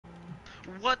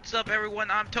What's up, everyone?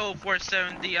 I'm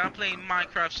Thoe470. I'm playing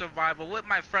Minecraft Survival with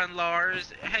my friend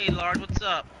Lars. Hey, Lars, what's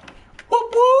up?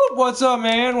 Whoop whoop! What's up,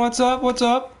 man? What's up? What's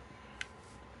up?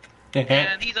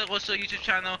 And he's also a YouTube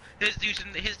channel. His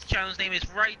channel's name is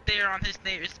right there on his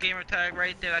name. His gamer tag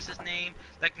right there. That's his name.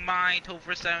 Like mine,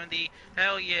 Thoe470.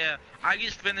 Hell yeah! I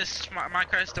just finished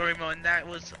Minecraft Story Mode, and that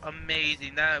was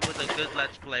amazing. That was a good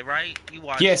Let's Play, right? You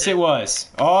watched Yes, it was.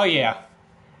 Oh yeah.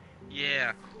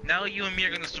 Yeah. Now you and me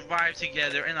are gonna survive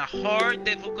together in a hard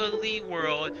difficulty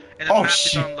world, and the Oh map is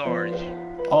shit. on large.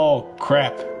 Oh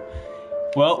crap.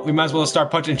 Well, we might as well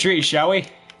start punching trees, shall we?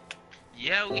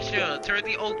 Yeah, we should. Turn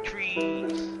the oak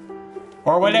trees.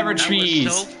 Or whatever That trees.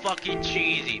 was so fucking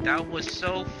cheesy. That was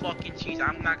so fucking cheesy.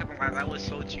 I'm not gonna lie, that was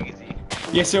so cheesy.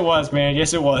 Yes, it was, man.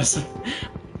 Yes, it was.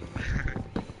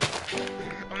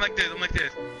 I'm like this. I'm like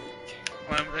this.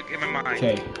 I'm like in my mind.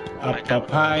 Okay. Oh my Up God,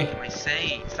 high. what am I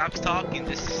saying? Stop talking.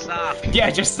 Just stop. Yeah,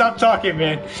 just stop talking,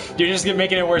 man. You're just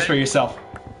making it worse for yourself.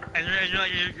 And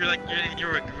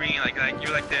you're agreeing like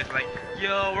you're like this, like,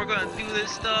 yo, we're gonna do this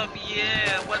stuff,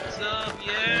 yeah, what's up,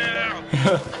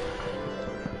 yeah.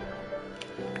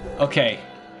 Okay.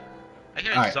 I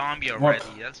hear a Alright. zombie already.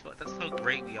 That's how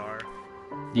great we are.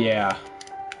 Yeah.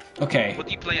 Okay. What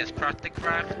do you play as? Classic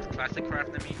craft? Classic craft,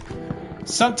 I mean.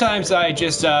 Sometimes I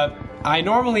just I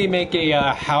normally make a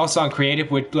house on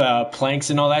creative with planks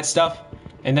and all that stuff,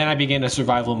 and then I begin a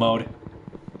survival mode.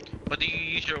 But do you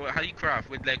use how do you craft?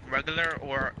 With like regular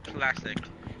or classic?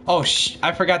 Oh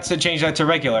I forgot to change that to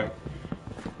regular.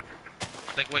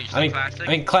 Like wait, you I mean, classic?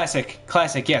 I mean classic.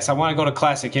 Classic, yes. I want to go to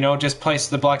classic, you know, just place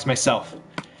the blocks myself.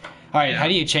 Alright, Yeah. how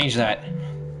do you change that?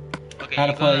 Okay, how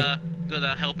to play? Go to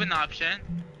helping option.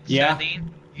 Yeah. Setting.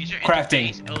 User Crafting.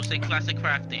 interface. It'll say classic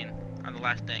crafting on the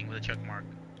last thing with a check mark.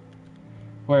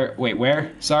 Wait,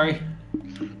 where? Sorry?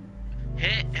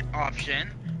 Hit option.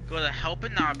 Go to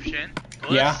helping option. Go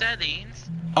Yeah. to settings.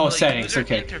 Oh, go to settings, user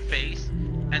okay. Interface,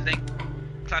 and then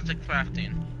classic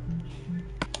crafting.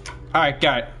 Alright,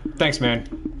 got it. Thanks, man.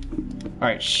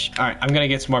 Alright, alright, I'm gonna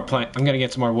get some more I'm gonna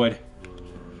get some more wood.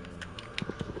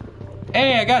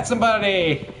 Hey, I got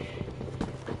somebody!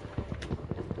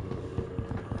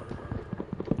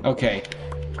 Okay.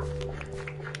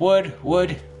 Wood.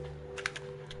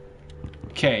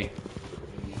 Okay.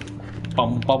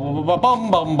 Bum bum bum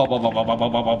bum bum bum bum bum bum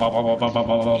bum bum bum bum bum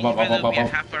bum bum Even though we bum. had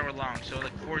half hour long, so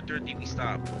like 4:30 we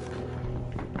stop.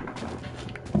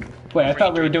 Wait, I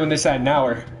thought we were doing this at an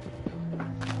hour.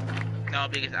 No,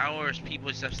 because hours people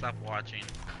just stop watching.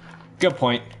 Good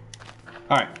point.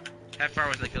 Alright. Half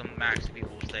hour is like the max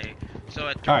people will stay. So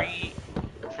at 3, Alright.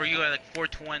 for you at like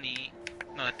 4:20,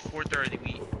 no, at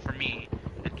 4:30 for me,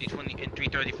 and 3:20 and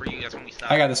 3:30 for you. That's when we stop.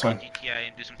 I got this one. GTA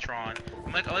and do some Tron.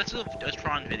 I'm like, oh, let's do a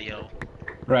Tron video.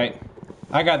 Right.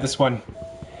 I got this one.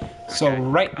 So Okay.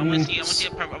 right. I'm gonna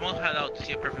head out to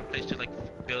see a perfect place to like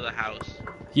build a house.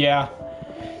 Yeah.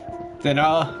 Then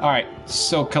alright.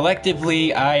 So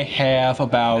collectively I have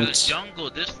about There's a jungle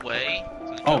this way.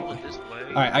 Oh. This way.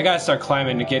 Alright, I gotta start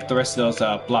climbing to get the rest of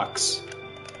those blocks.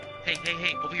 Hey,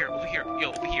 over here,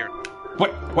 yo, over here.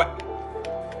 What?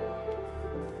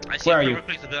 I see Where a are you? perfect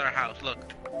place to build our house. Look.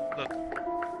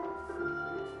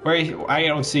 Where are you? I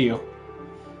don't see you.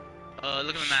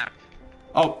 Look at the map.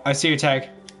 Oh, I see your tag.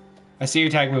 I see your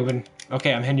tag moving.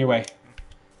 Okay, I'm heading your way.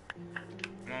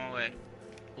 I'm on my way.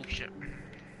 Oh shit.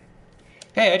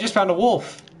 Hey, I just found a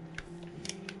wolf.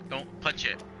 Don't punch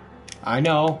it. I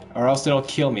know, or else it'll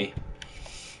kill me.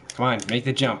 Come on, make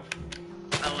the jump.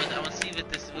 I want to see if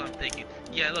this is what I'm thinking.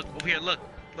 Yeah, look, over here, look.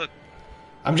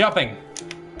 I'm jumping.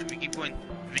 If we keep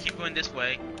going this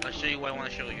way, I'll show you what I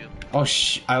want to show you. Oh,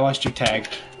 I lost your tag.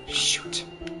 Shoot.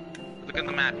 Look at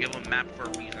the map. You have a map for a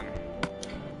reason.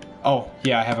 Oh,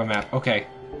 yeah, I have a map. Okay.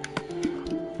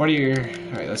 What are your...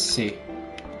 Alright, let's see.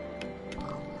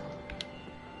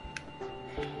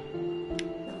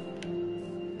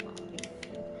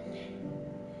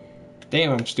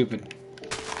 Damn, I'm stupid.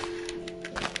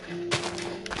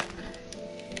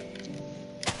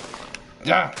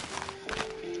 Ah!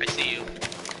 I see you.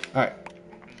 Alright.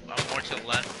 I'm more to the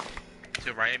left. To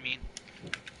the right, I mean.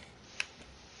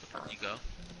 Where you go?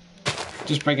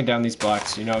 Just breaking down these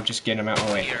blocks, you know, just getting them out of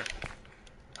the way. Here.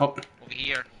 Oh. Over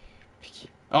here.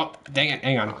 Oh, dang it,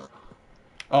 hang on.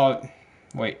 Oh,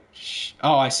 wait.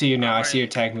 Oh, I see you now. I see your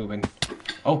tag moving.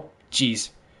 Oh, jeez.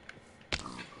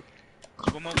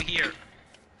 Swim over here.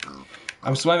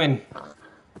 I'm swimming.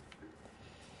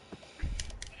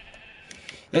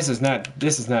 This is not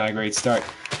a great start.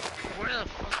 Where the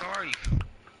fuck are you?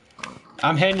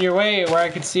 I'm heading your way where I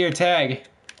can see your tag.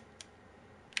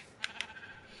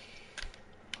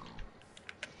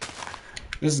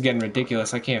 This is getting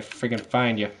ridiculous. I can't freaking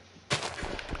find you.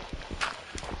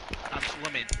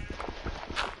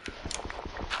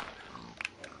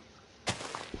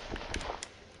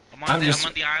 I'm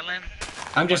on the island.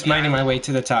 I'm just mining my way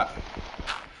to the top.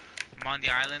 I'm on the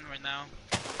island right now.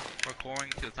 We're going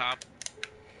to the top.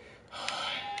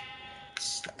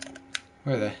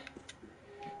 Where the?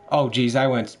 Oh, geez, I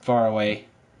went far away.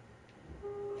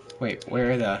 Wait,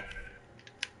 where are the?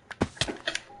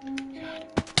 God.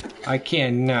 I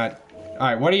cannot. All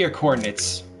right, what are your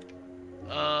coordinates?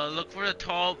 Look for the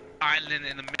tall island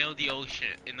in the middle of the ocean,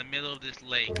 in the middle of this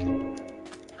lake.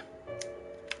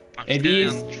 I'm standing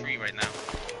on the tree right now.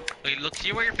 Wait, look,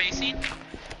 see where you're facing?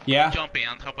 Yeah. I'm jumping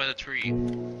on top of the tree.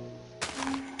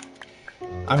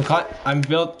 I'm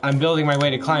building my way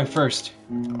to climb first,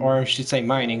 or I should say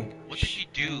mining. What did you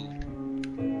do?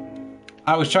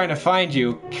 I was trying to find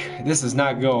you. This is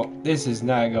not going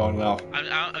well.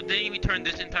 I didn't even turn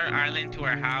this entire island to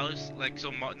our house, like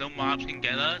so no mobs can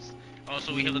get us.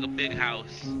 Also, we have like a big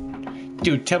house.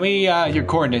 Dude, tell me your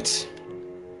coordinates.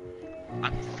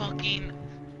 I'm fucking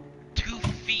 2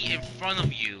 feet in front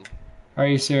of you. Are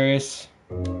you serious?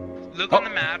 Look on the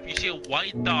map. You see a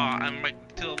white dot. I'm right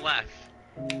to the left.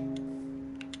 There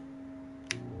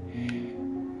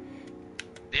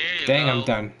you Dang, go. I'm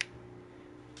done.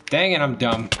 Dang it, I'm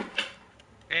dumb.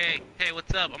 Hey,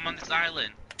 what's up? I'm on this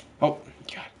island. Oh,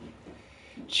 God.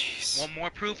 Jeez. Want more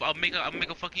proof? I'll make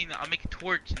a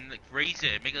torch and like raise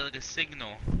it, make it like a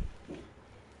signal.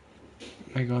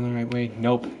 Am I going the right way?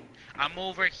 Nope. I'm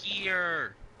over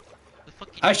here. The fuck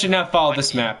I should not follow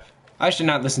this map. I should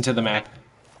not listen to the map.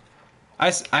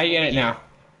 I get it now.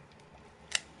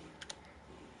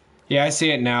 Yeah, I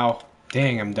see it now.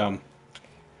 Dang, I'm dumb.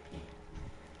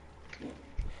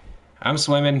 I'm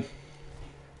swimming.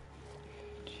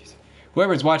 Jeez.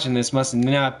 Whoever's watching this must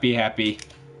not be happy.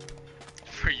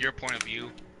 For your point of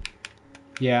view.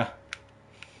 Yeah.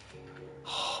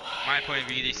 My point of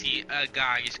view, they see a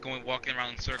guy just walking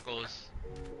around in circles.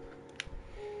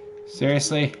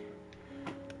 Seriously?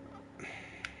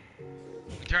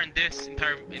 We turned this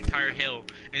entire hill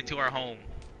into our home.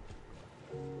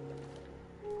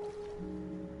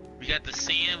 We got the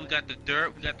sand, we got the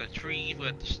dirt, we got the trees, we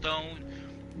got the stone,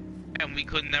 and we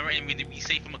could never even be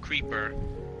safe from a creeper.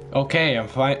 Okay, I'm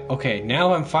fine. Okay,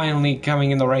 now I'm finally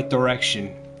coming in the right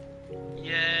direction.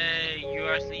 Yay, you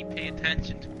actually pay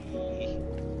attention to me.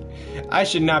 I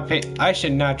should not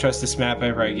trust this map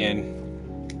ever again.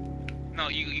 No,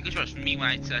 you can trust me when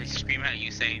I scream at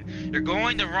you saying, "You're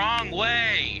going the wrong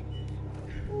way!"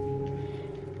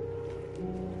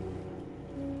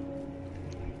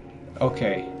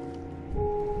 Okay.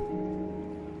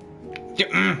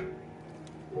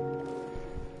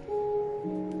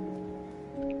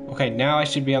 Okay, now I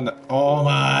should be on the... Oh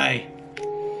my!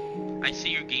 I see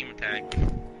your gamer tag.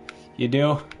 You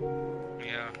do?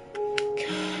 Yeah.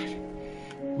 God.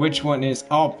 Which one is...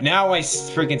 Oh, now I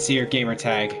freaking see your gamer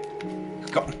tag.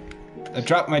 Go. I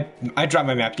dropped my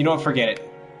map. You know what? Forget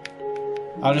it.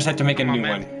 I'll just have to make a new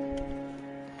one.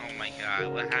 Oh my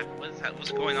god, what happened?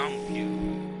 What's going on with you?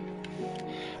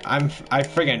 I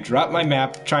friggin' dropped my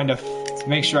map trying to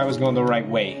make sure I was going the right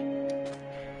way.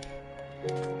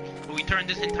 We turned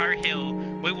this entire hill.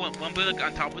 We want one building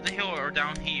on top of the hill or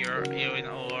down here,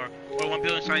 or one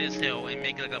building inside this hill and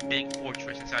make like a big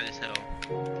fortress inside this hill.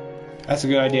 That's a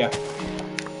good idea.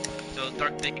 So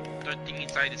start digging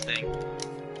inside this thing.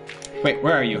 Wait,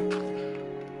 where are you?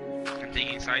 I'm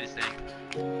digging inside this thing.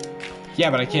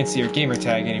 Yeah, but I can't see your gamer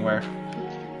tag anywhere.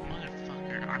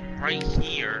 Motherfucker, I'm right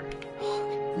here.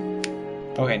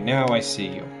 Okay, now I see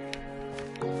you.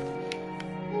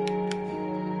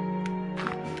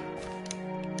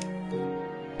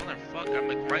 Motherfucker, I'm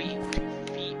like right 2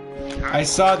 feet behind. I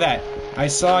saw that. I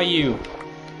saw you.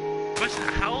 Listen,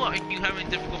 how are you having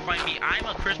difficulty finding me? I'm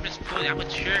a Christmas pudding. I'm a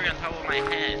cherry on top of my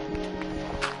head.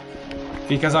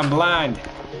 Because I'm blind.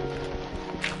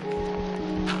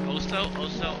 Also,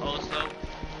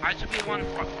 I should be the one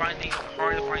finding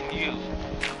hard to find you.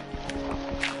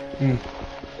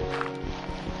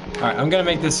 Alright, I'm gonna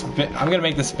make this a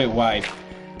bit wide.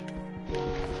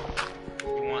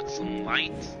 You want some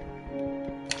light?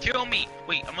 Kill me!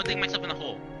 Wait, I'm gonna dig myself in a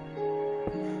hole.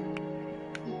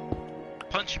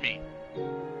 Punch me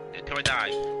until I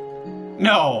die.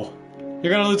 No!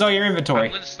 You're gonna lose all your inventory.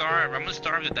 I'm gonna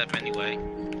starve to death anyway.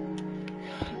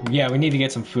 Yeah, we need to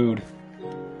get some food.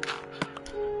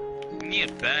 We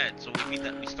need a bed, so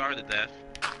we starve to death.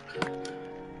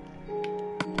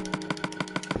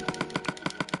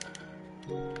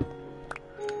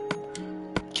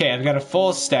 Okay, I've got a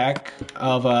full stack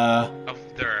of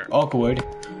dirt. oak wood.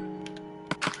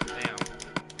 Damn.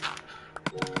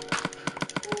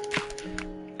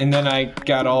 And then I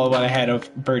got all what I had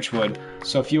of birch wood.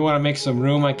 So if you want to make some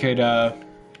room, I could,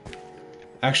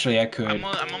 actually I could. I'm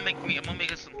gonna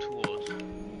make us some tools.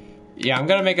 Yeah, I'm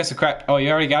gonna make us a craft. Oh, you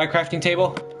already got a crafting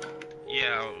table?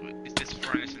 Yeah, this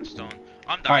furnace and stone.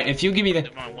 I'm dying. Alright, if you give me the...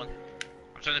 I'm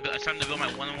starting to build my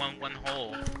one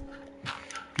hole.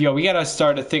 Yo, we gotta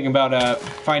start a thing about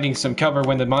finding some cover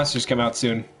when the monsters come out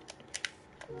soon.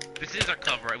 This is our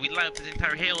cover. We light up this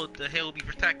entire hill. The hill will be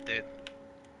protected.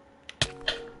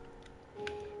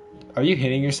 Are you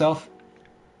hitting yourself?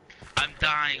 I'm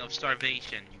dying of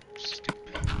starvation, you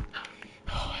stupid.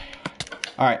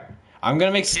 Alright, I'm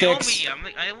gonna make sticks. Kill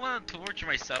me. I don't want to torture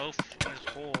myself in this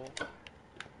hole.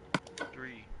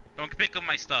 3. Don't pick up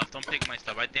my stuff. Don't pick my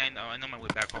stuff. I know my way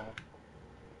back home.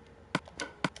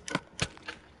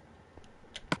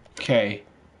 Okay.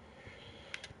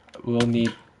 We'll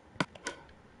need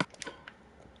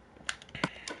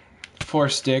 4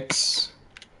 sticks.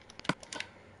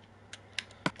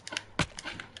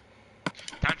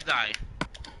 Time to die.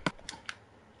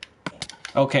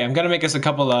 Okay, I'm gonna make us a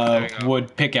couple of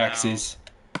wood pickaxes.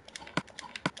 Now,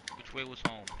 which way was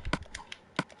home?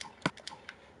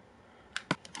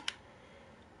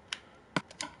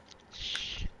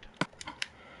 Shit.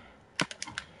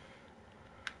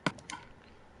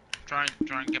 Try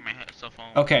and get myself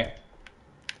home. Okay.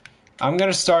 I'm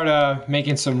gonna start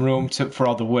making some room for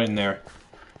all the wood in there.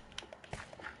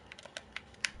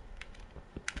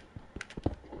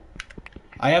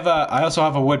 I also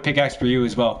have a wood pickaxe for you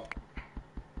as well.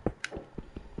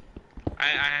 I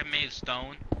have made of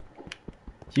stone.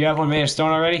 You have one made of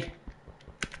stone already?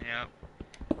 Yep.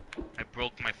 I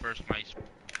broke my first mice.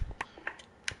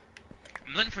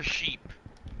 I'm looking for sheep.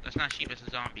 That's not sheep, it's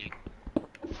a zombie.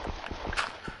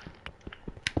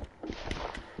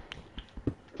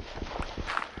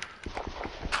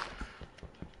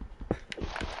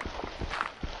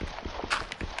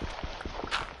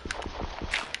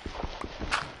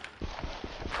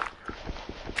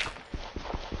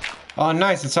 Oh,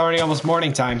 nice. It's already almost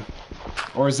morning time.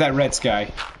 Or is that red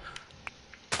sky?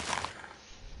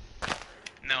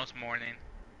 No, it's morning.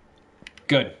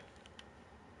 Good.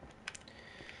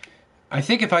 I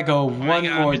think if I go one more...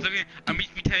 I'm telling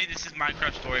you, this is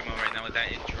Minecraft story mode right now with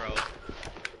that intro.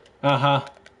 Uh-huh.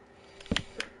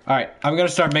 Alright, I'm gonna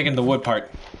start making the wood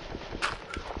part.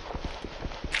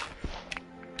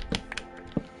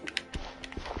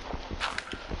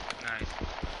 Nice.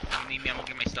 If you need me, I'm gonna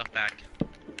get my stuff back.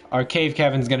 Our cave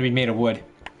cabin's gonna be made of wood.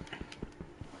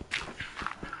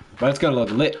 But it's gonna look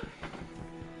lit.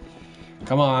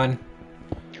 Come on.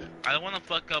 I don't want to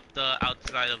fuck up the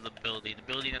outside of the building. The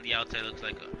building on the outside looks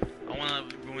like I don't want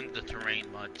to ruin the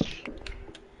terrain much.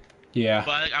 Yeah.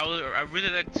 But I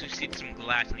really like to see some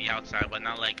glass on the outside, but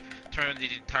not like turn the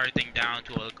entire thing down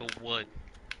to like a wood.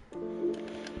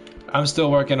 I'm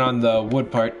still working on the wood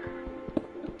part.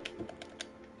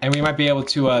 And we might be able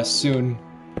to soon...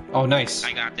 Oh, nice.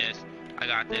 I got this. I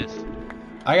got this.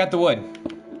 I got the wood.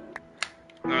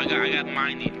 No, I got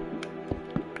mining.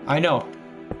 I know.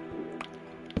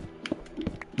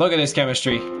 Look at this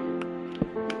chemistry.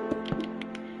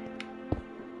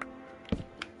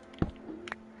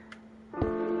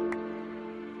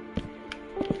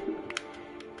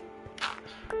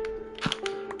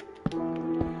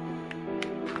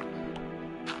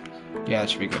 Yeah, that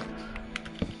should be good.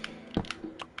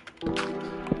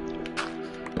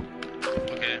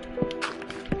 Okay.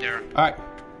 There. Alright.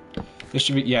 This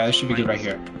should be, yeah, this should be good right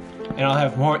here. And I'll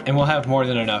have more, and we'll have more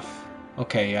than enough.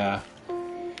 Okay,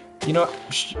 you know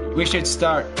what? We should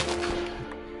start.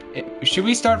 Should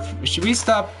we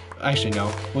stop? Actually,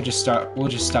 no. We'll just stop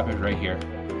it right here.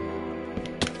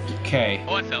 Okay.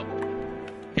 Oh, I fell.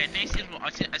 Okay,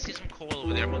 I see some coal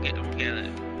over there. We'll get it.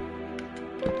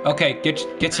 Okay,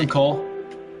 get some coal.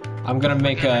 I'm gonna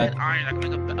make a iron. I can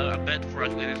make a bed for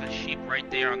us. There's a sheep right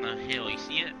there on the hill. You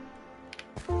see it?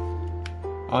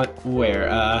 on where?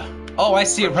 Oh, I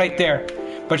see it right there.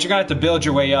 But you're gonna have to build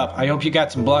your way up. I hope you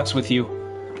got some blocks with you.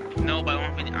 No, but I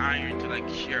don't have any iron to like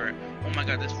share it. Oh my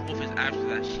god, this wolf is after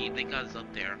that sheep. They got us up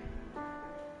there.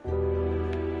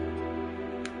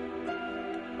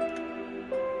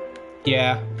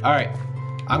 Yeah. All right.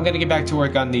 I'm gonna get back to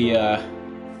work on the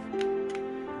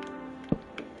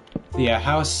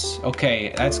house.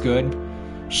 Okay, that's good.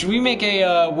 Should we make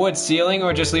a wood ceiling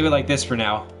or just leave it like this for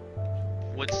now?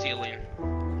 Wood ceiling.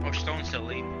 Or stone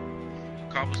ceiling.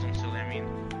 Cobblestone ceiling, I mean.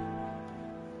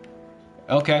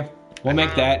 Okay. We'll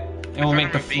make that. And we'll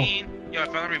make the floor. Yo, I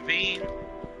found a ravine.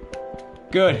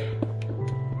 Good.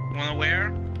 You wanna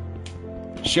where?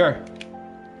 Sure.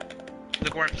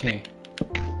 Look where I'm Okay.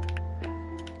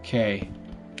 Okay.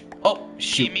 Oh,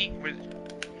 See shoot. me? Where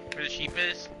the sheep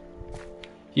is?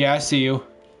 Yeah, I see you.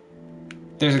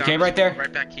 There's a Down cave this- right there?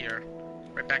 Right back here.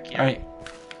 Right back here. Alright.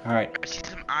 Alright. I see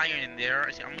some iron in there.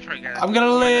 I'm gonna try to get it. I'm gonna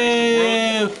Oh my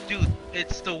God, live! dude,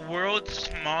 it's the world's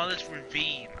smallest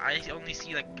ravine. I only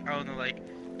see like, I don't know, like,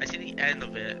 I see the end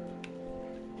of it.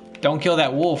 Don't kill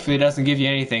that wolf, it doesn't give you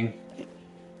anything.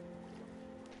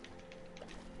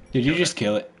 Did you just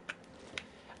kill it?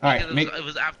 Alright, It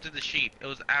was after the sheep. It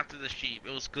was after the sheep.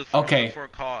 It was good for, okay. good for a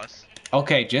cause.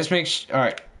 Okay, just make sure.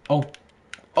 Alright. Oh.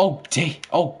 Oh, dang.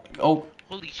 Oh, oh.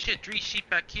 Holy shit, 3 sheep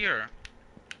back here.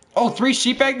 Oh, 3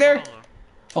 sheep back there?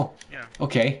 Oh, yeah.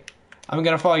 Okay. I'm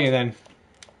gonna follow you then.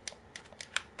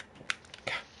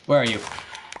 Where are you?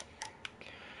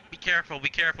 Be careful, be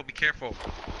careful, be careful.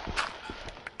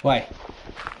 Why?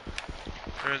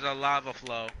 There's a lava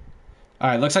flow.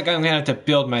 Alright, looks like I'm gonna have to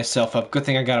build myself up. Good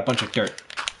thing I got a bunch of dirt.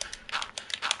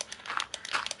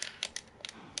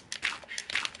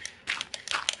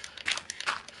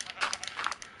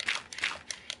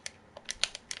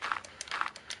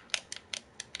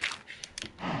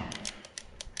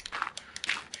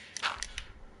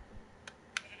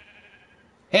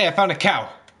 Hey, I found a cow.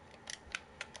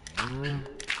 Then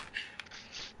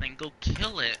go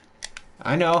kill it.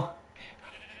 I know.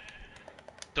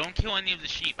 Don't kill any of the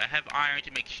sheep. I have iron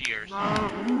to make shears.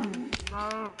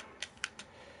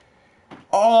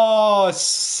 Oh,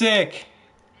 sick.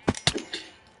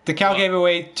 The cow gave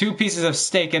away 2 pieces of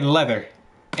steak and leather.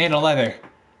 And a leather.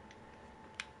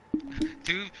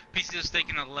 2 pieces of steak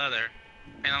and a leather.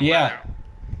 And a Yeah. leather.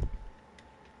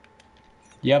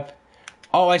 Yep.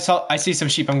 Oh, I see some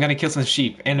sheep. I'm gonna kill some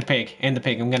sheep. And the pig. And the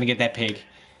pig. I'm gonna get that pig.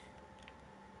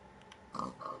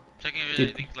 Checking if there's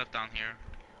anything left down here.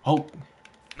 Oh.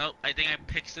 Nope, I think I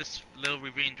picked this little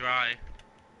ravine dry.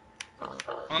 Oh,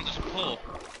 there's a pool.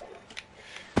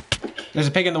 There's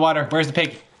a pig in the water. Where's the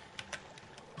pig?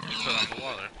 You put it on the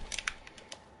water.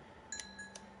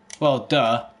 Well,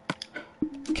 duh.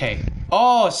 Okay.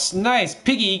 Oh, nice.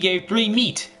 Piggy gave 3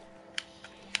 meat.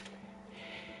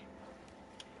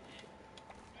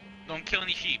 Don't kill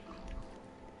any sheep.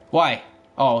 Why?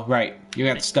 Oh, right. You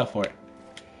got the stuff for it.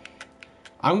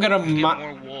 I'm gonna Get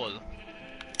more wool.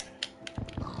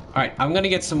 Alright, I'm gonna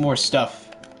get some more stuff.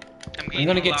 I'm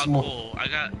gonna get some more coal. I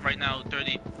got right now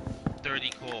 30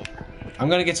 coal. I'm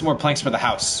gonna get some more planks for the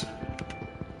house.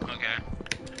 Okay.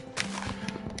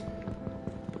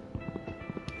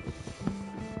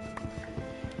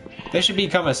 This should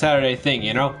become a Saturday thing,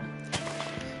 you know?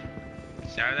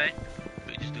 Saturday?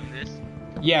 We just doing this?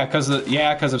 Yeah, cause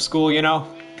of school, you know?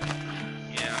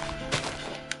 Yeah.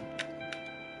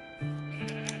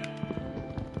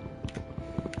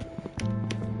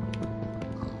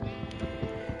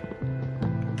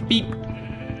 Beep.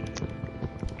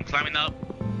 I'm climbing up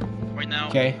right now.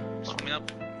 Okay. Swimming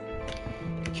up.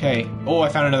 Okay. Oh, I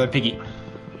found another piggy.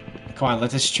 Come on,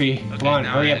 let this tree. Okay, Come on,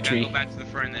 now hurry I up, gotta tree. go back to the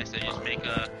furnace and just make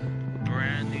a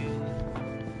brand new.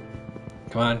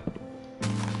 Come on.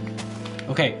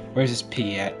 Okay, where's this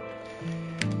piggy at?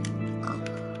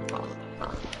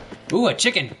 Ooh, a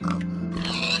chicken.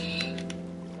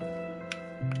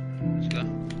 Let's go.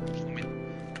 Swimming.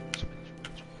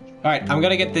 Alright, I'm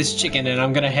gonna get this chicken and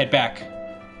I'm gonna head back.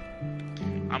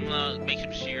 I'm gonna make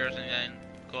some shears and then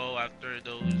go after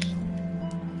those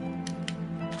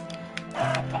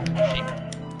sheep.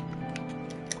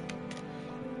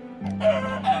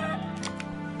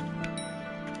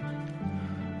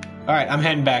 Alright, I'm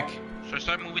heading back. So I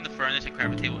start moving the furnace and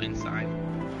crafting table inside.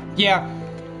 Yeah.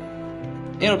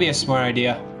 It'll be a smart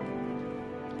idea.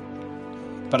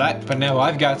 But now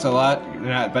I've got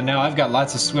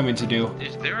lots of swimming to do.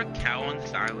 Is there a cow on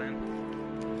this island?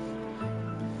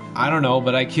 I don't know,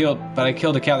 but I killed a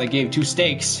cow that gave 2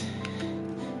 steaks.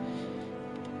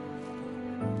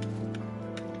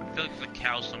 I feel like there's a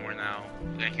cow somewhere now.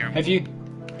 I hear him. Have you?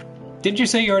 Didn't you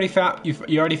say you already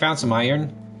found some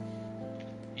iron?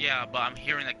 Yeah, but I'm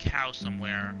hearing a cow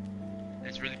somewhere.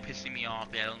 It's really pissing me off.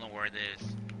 I don't know where it is.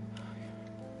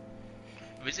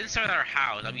 If it's inside our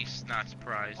house, I'd be not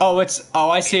surprised. Oh,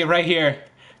 I see it right here.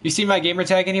 You see my gamer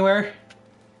tag anywhere?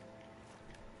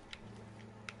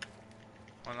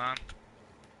 Hold on.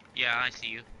 Yeah, I see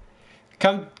you.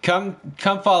 Come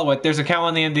follow it. There's a cow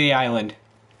on the end of the island.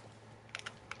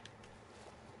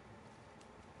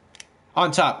 On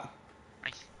top.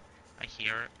 I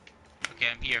hear it. Okay,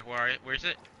 I'm here. Where's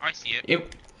it? I see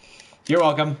it. You're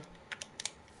welcome.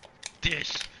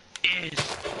 This is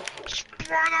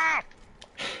Sparta!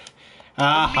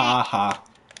 Ah ha ha.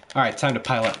 Alright, time to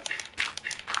pile up.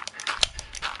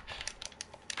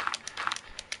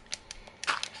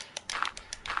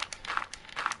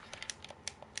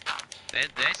 Did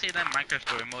I say that Minecraft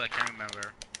story mode? I can't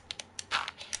remember.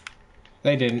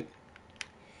 They didn't.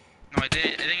 No, I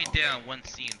did. I think I did on one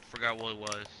scene. Forgot what it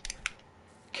was.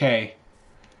 Okay.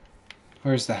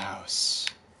 Where's the house?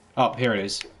 Oh, here it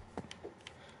is.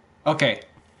 Okay.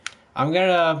 I'm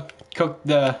gonna cook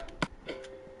the...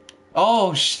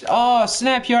 Oh, oh,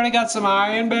 snap, you already got some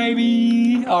iron,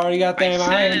 baby. Already got that iron.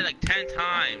 I said it like 10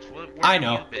 times. Where I have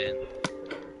know. you been?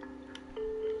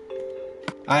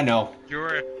 I know. You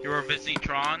were busy,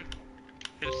 Tron?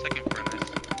 Here's a second furnace.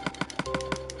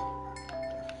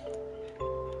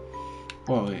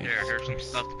 Whoa, Here's some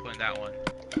stuff to put in that one.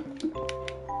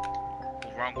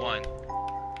 Oh, wrong one.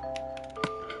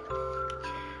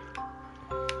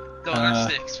 No, not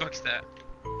 6. Fuck's that.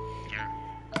 Here.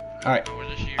 Alright. Oh, where's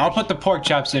the shears? I'll put the pork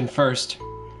chops in first.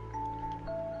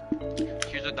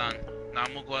 Shears are done. Now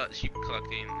I'm gonna go out sheep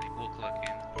collecting, like wool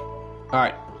collecting.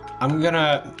 Alright. I'm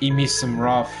gonna eat me some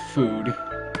raw food.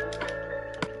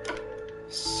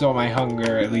 So my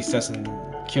hunger at least doesn't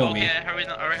kill me. Okay, I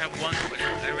already have one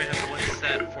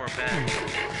set for a bed.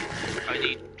 I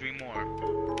need 3 more.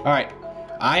 Alright.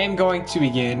 I am going to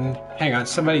begin... Hang on,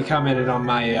 somebody commented on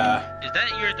my, Is that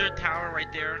your third tower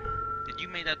right there? Did you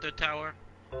make that third tower?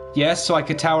 Yes, so I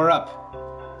could tower up.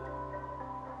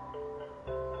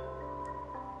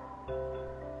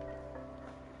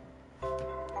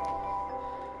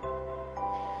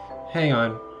 Hang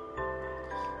on.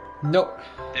 Nope.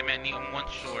 Damn it, I need one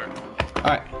short.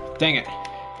 Alright, dang it.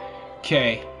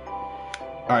 Okay.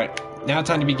 Alright, now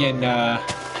time to begin,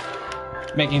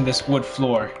 making this wood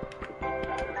floor.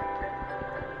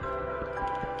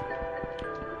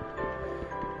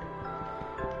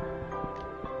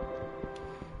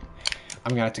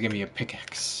 I'm gonna have to give me a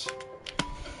pickaxe.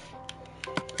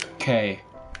 Okay.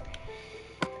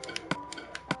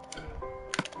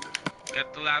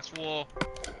 Get the last wool.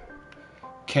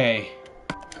 Okay.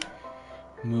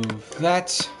 Move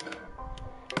that.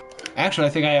 Actually, I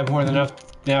think I have more than enough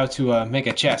now to make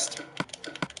a chest.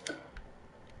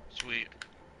 Sweet.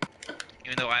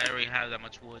 Even though I already have that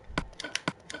much wood.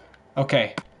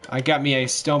 Okay. I got me a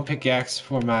stone pickaxe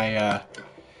for my,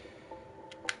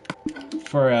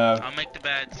 I'll make the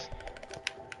beds.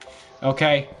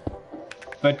 Okay.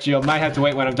 But you might have to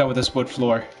wait when I'm done with this wood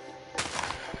floor.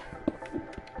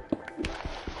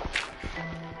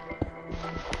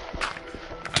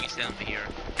 I can stand over here.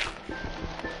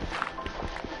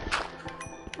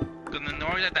 Cause the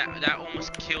noise that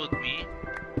almost killed me.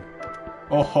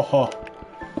 Oh ho ho.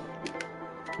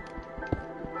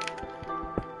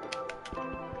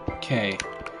 Okay.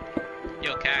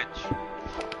 Yo, catch.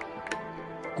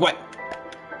 What?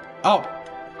 Oh.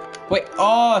 Wait.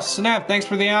 Oh, snap. Thanks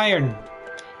for the iron.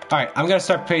 Alright, I'm gonna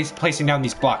start placing down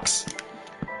these blocks.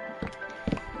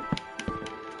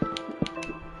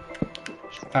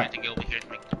 I have to go over here to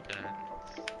make the bed.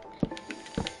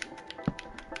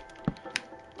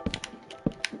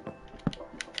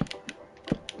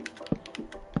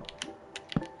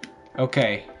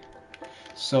 Okay.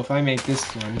 So if I make this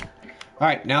one...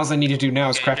 Alright, now all I need to do now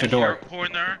is craft a door.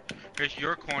 Here's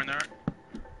your corner.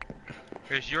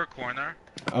 Here's your corner.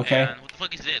 Okay. And what the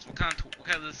fuck is this?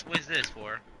 What is this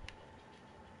for?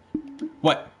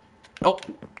 What? Oh.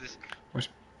 This. Where's...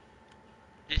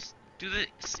 Just do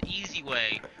this easy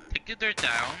way. Take the dirt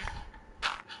down.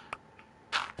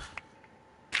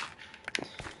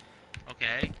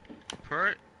 Okay.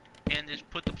 And just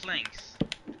put the planks.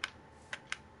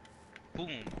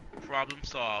 Boom. Problem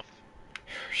solved.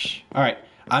 Alright,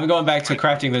 I'm going back to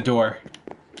crafting the door.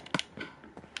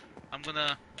 I'm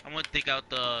gonna dig out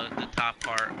the top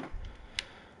part.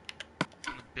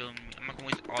 I'm not gonna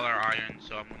waste all our iron,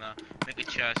 so I'm gonna make a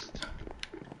chest.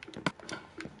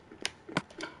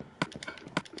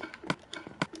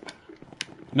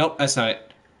 Nope, that's not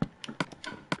it.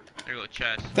 There you go,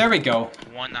 chest. There we go.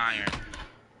 1 iron.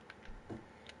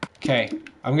 Okay,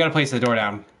 I'm gonna place the door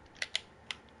down.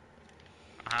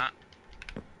 Uh-huh.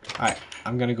 Alright,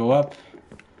 I'm gonna go up.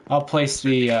 I'll place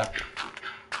the,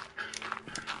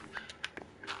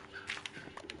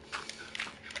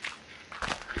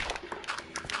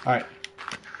 Alright.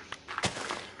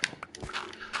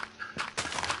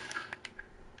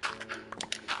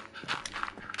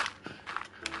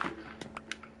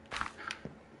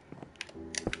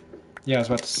 Yeah, I was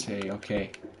about to say,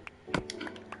 okay.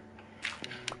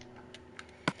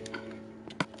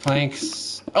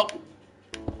 Planks. Oh!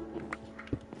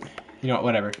 You know what,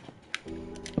 whatever.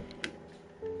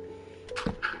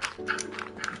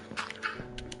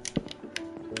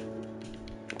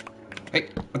 Hey,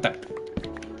 what the?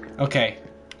 Okay.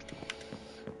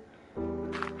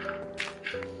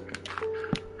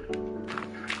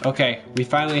 Okay, we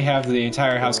finally have the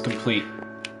entire house complete.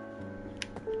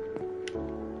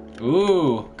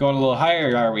 Ooh, going a little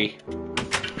higher, are we?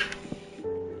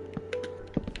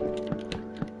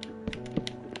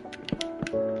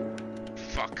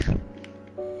 Fuck.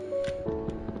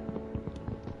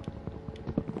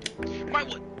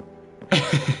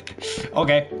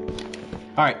 Okay.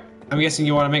 Alright. I'm guessing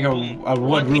you want to make a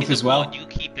wood roof as well? Wood, you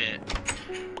keep it.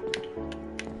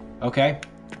 Okay.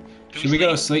 Should we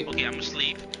go to sleep? Okay, I'm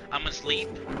asleep. I'm asleep.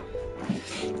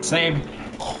 Same.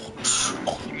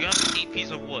 You have 8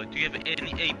 pieces of wood. Do you have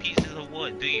any 8 pieces of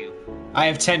wood? Do you? I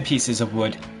have 10 pieces of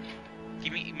wood.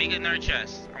 Make another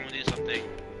chest. I want to do something.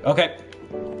 Okay.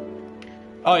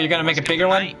 Oh, you're gonna make a bigger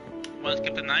one? Want to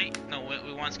skip the night? No,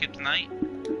 we want to skip the night?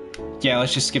 Yeah,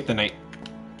 let's just skip the night.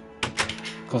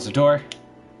 Close the door.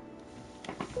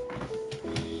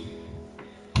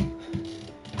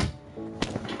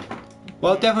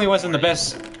 Well, it definitely wasn't the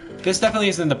best. This definitely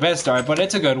isn't the best start, but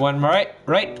it's a good one, right?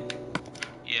 Right?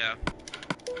 Yeah.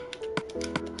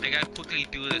 I gotta quickly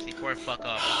do this before I fuck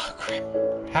up. Oh, crap.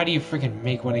 How do you freaking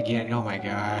make one again? Oh my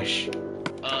gosh. 8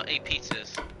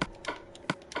 pizzas.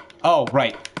 Oh,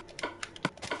 right.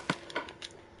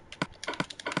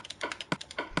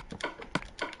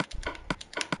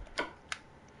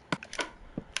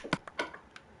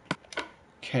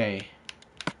 Okay.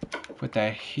 Put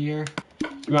that here.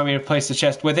 You want me to place the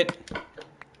chest with it?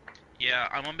 Yeah,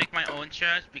 I'm gonna make my own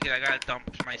chest because I gotta dump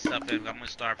my stuff in. I'm gonna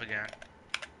starve again.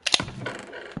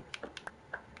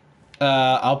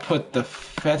 I'll put the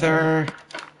feather,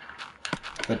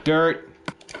 the dirt,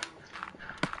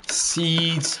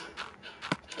 seeds.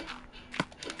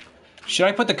 Should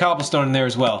I put the cobblestone in there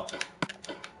as well?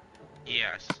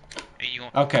 Yes. And you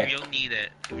don't, Okay. You don't need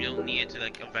it. You don't need it to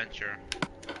like adventure.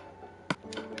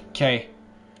 Okay.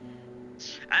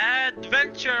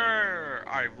 Adventure,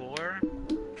 Ivor.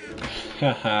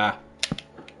 Haha.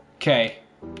 Okay.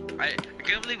 I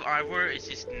can't believe Ivor is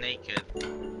just naked.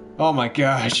 Oh my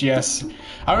gosh, yes.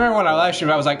 I remember when I last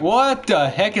streamed, I was like, what the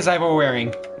heck is Ivor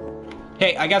wearing?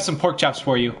 Hey, I got some pork chops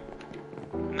for you.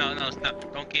 No,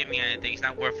 stop. Don't give me anything. It's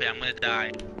not worth it. I'm gonna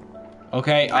die.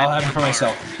 Okay, I'll have it for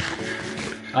myself.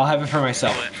 I'll have it for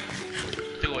myself.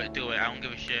 Do it. I don't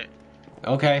give a shit.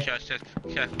 Okay. Chest.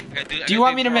 Do you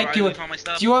want me to make you a...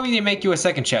 Do you want me to make you a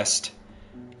second chest?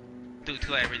 Do it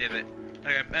till I ever did it.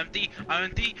 Okay, I'm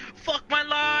empty. Fuck my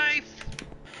life!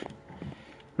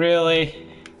 Really?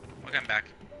 Okay, I'm back.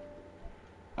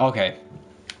 Okay.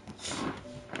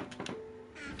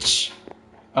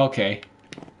 Okay.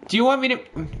 Do you want me to...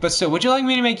 But still, would you like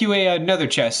me to make you another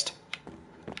chest?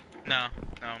 No,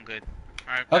 I'm good.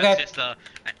 Alright, okay.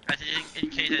 That's just in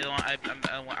case I don't, I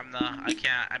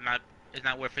can't, I'm not, it's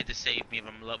not worth it to save me if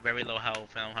I'm very low health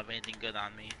and I don't have anything good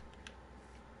on me.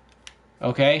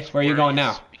 Okay, where are you going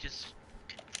now?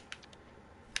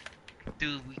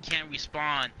 Dude, we can't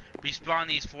respawn. Respawn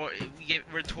these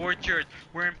we're tortured.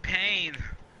 We're in pain.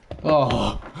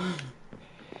 Oh.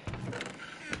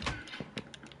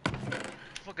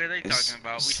 What are they talking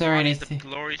about? Is there anything? The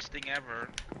glorious thing ever.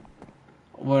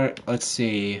 What? Let's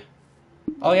see.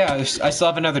 Oh yeah, I still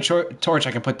have another torch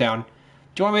I can put down.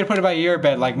 Do you want me to put it by your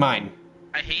bed like mine?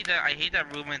 I hate that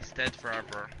Ruben's dead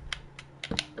forever.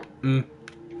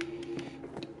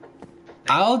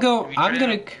 I'll go. I'm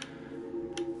gonna.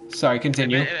 Sorry,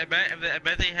 continue. I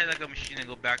bet they had like a machine to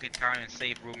go back in time and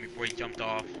save Ruben before he jumped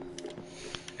off.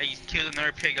 And he killed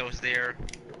another pig that was there.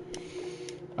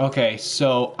 Okay,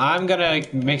 so I'm gonna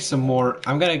make some more.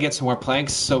 I'm gonna get some more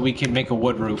planks so we can make a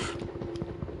wood roof.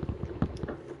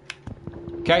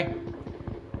 Okay.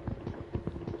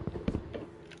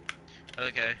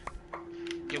 Okay.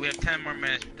 Yeah, we have 10 more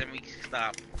minutes, then we can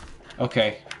stop.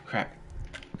 Okay. Crap.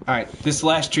 Alright, this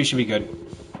last tree should be good.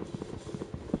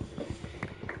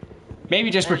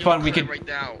 Maybe just for fun we could... Right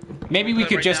now. Maybe we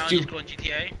could right just now, do... Just go in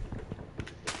GTA?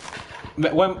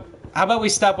 How about we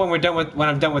stop when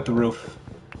I'm done with the roof?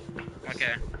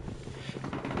 Okay.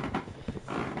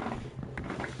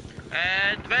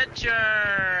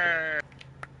 Adventure!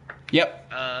 Yep.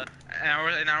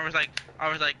 And I was like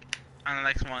on the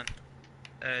next one.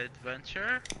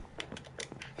 Adventure?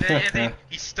 Then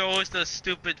he stole the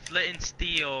stupid flint and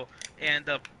steel and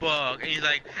the bug, and he's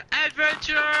like,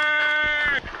 adventure!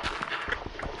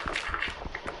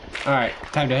 Alright,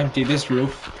 time to empty this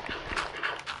roof.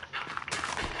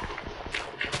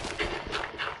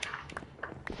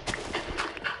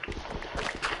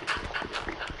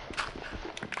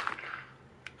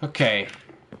 Okay.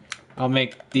 I'll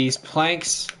make these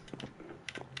planks.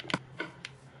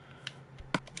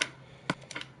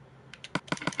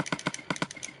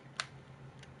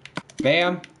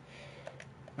 Bam.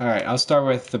 Alright, I'll start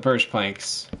with the birch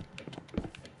planks.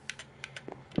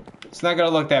 It's not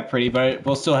gonna look that pretty, but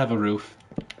we'll still have a roof.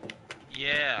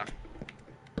 Yeah.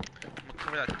 I'm gonna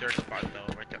cover that dirt spot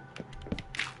though, right there.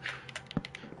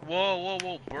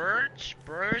 Whoa. Birch.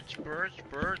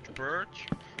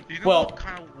 Do you know what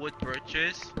kind of wood birch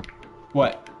is?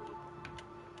 What?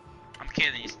 I'm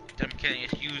kidding. can't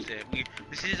just use it.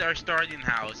 This is our starting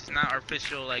house. It's not our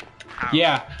official like house.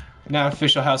 Yeah, not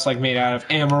official house like made out of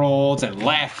emeralds and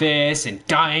lapis and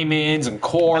diamonds and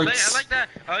quartz. I like that.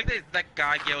 I like that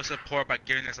guy gave us support by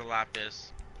giving us a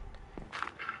lapis.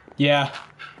 Yeah.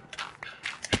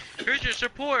 Here's your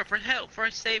support for help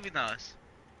for saving us.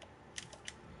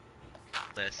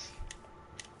 This.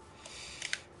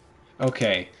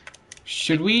 Okay.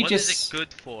 Should we what just? What is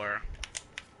it good for?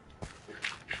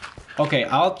 Okay,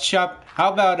 I'll chop.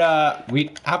 How about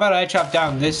How about I chop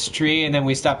down this tree and then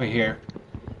we stop it here?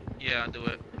 Yeah, do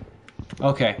it.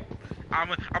 Okay. I'm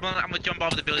gonna jump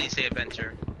off the building and say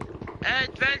adventure.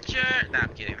 Adventure! Nah, I'm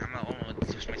kidding. I'm not gonna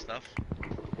touch my stuff.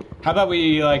 How about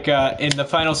we like in the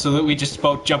final salute we just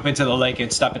both jump into the lake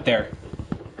and stop it there?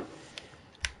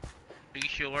 Are you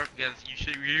sure? Because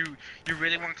you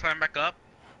really want to climb back up?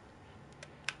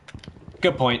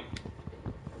 Good point.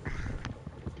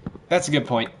 That's a good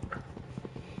point.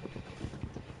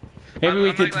 Maybe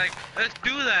we could. Like, let's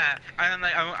do that. And then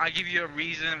like, I give you a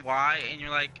reason why, and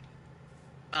you're like,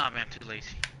 oh man, I'm too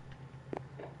lazy.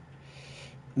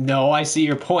 No, I see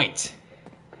your point.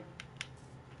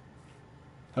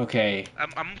 Okay.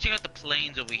 I'm checking out the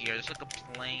plains over here. There's like a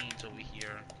plains over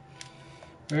here.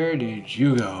 Where did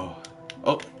you go?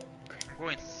 Oh. I'm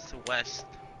going west.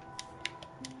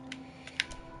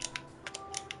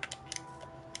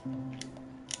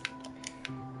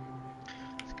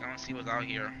 Let's go and see what's out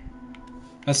here.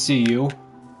 I see you.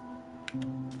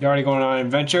 You already going on an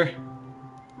adventure?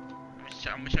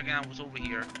 I'm checking out what's over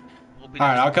here.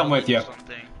 Alright, I'll come with you.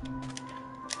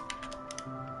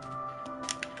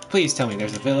 Please tell me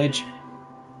there's a village.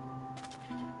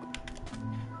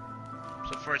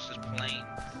 So first is plains.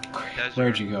 Desert.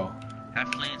 Where'd you go?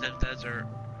 Have plains, have desert,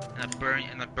 and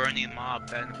a burning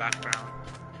mob in the background.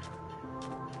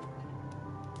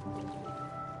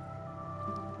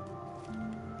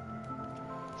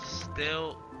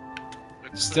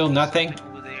 Still nothing?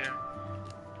 Over there.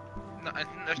 No,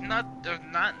 there's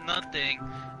not nothing.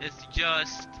 It's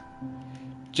just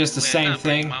the same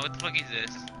thing. What the fuck is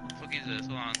this? What the fuck is this?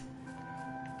 Hold on.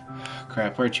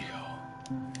 Crap, where'd you go?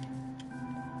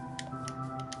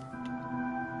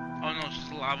 Oh no, it's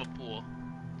just a lava pool.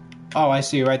 Oh, I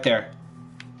see you right there.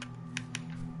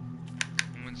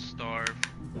 I'm gonna starve.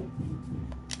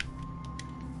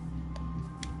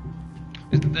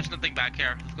 There's nothing back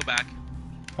here. Let's go back.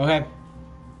 Okay.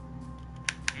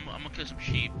 I'm gonna kill some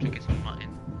sheep to get some mutton.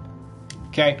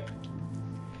 Okay.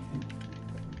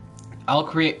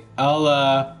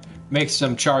 I'll make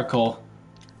some charcoal.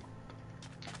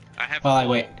 I have. While I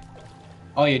wait.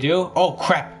 Oh, you do? Oh,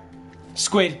 crap.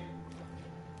 Squid.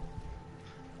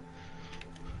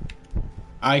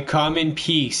 I come in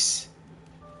peace.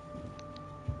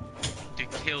 To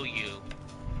kill you.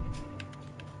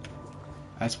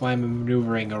 That's why I'm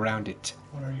maneuvering around it.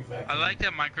 What are you back? I like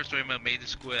that Minecraft story mode made the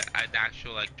squid an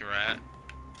actual like threat.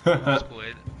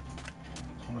 Squid.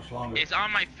 How much longer? It's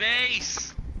on my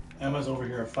face. Emma's over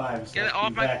here at 5. So Get it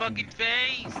off my fucking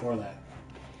face. Before that.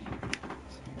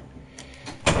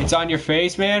 It's on your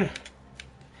face, man?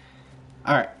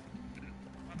 Alright.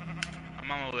 I'm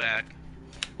on my way back.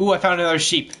 Ooh, I found another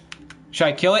sheep. Should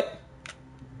I kill it?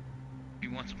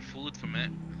 You want some food from it?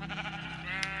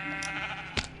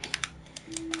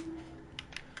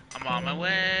 I'm on my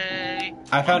way.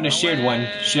 I found a sheared one.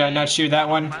 Should I not shear that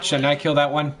one? Should I not kill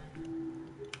that one?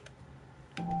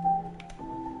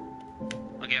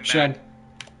 Okay, I'm Should back.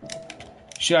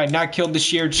 Should I not kill the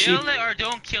sheared sheep? Kill it or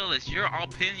don't kill it. It's your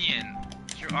opinion.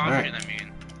 It's your option, I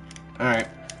mean. Alright.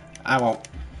 I won't.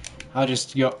 I'll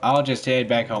just head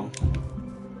back home.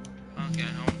 Okay,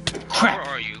 home. Crap!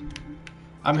 Where are you?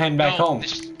 I'm heading back home.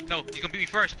 No, you can beat me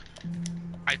first.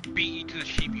 I beat you to the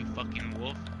sheep, you fucking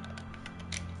wolf.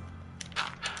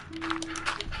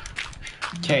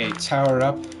 Okay, tower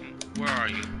up. Where are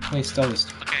you? Wait, still this.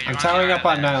 Okay, I'm towering up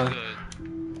on an island.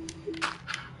 Good.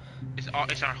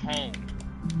 It's our home.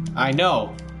 I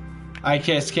know. I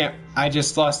just can't. I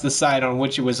just lost the side on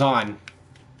which it was on.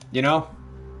 You know?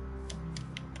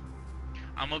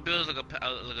 I'm gonna build like a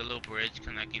little bridge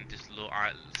connecting this little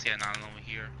sand island over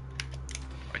here.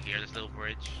 Right here, this little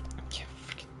bridge.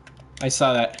 I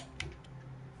saw that.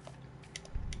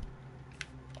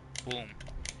 Boom.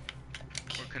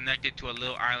 We're connected to a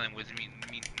little island, which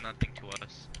means nothing to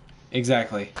us.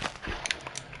 Exactly.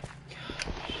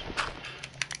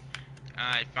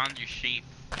 I found your sheep.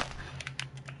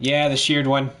 Yeah, the sheared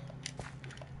one.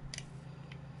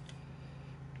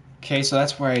 Okay, so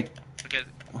that's where I. Okay,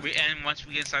 and once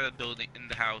we get inside the building, in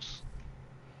the house.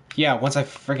 Yeah, once I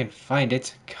friggin' find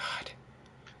it. God.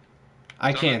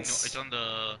 I can't. It's on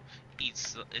the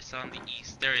east. It's on the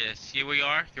east. There it is. Here we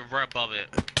are. You're right above it.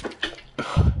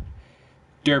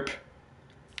 Derp.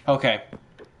 Okay.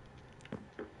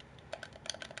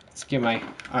 Let's get my...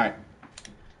 Alright.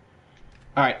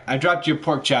 Alright, I dropped you a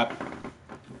pork chop.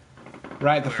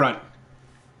 Right at the front.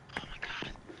 Oh my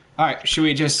god. Alright, should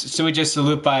we just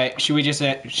salute by... Should we just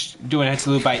do a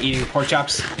salute by eating pork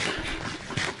chops?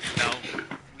 No.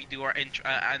 We do our intro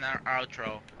and our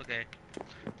outro. Okay.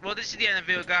 Well, this is the end of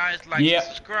the video, guys. Like, Yep.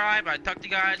 subscribe. I talk to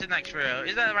you guys in the next video.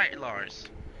 Is that right, Lars?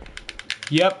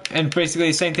 Yep, and basically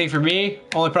the same thing for me.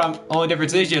 Only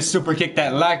difference is just super kick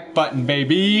that like button,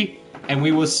 baby. And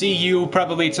we will see you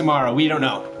probably tomorrow. We don't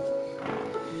know.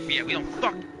 Yeah, we don't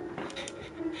fuck.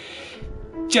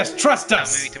 Just trust No,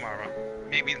 us. maybe tomorrow.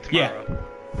 Maybe tomorrow.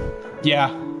 Yeah.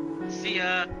 See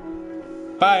ya.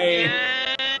 Bye. Yeah.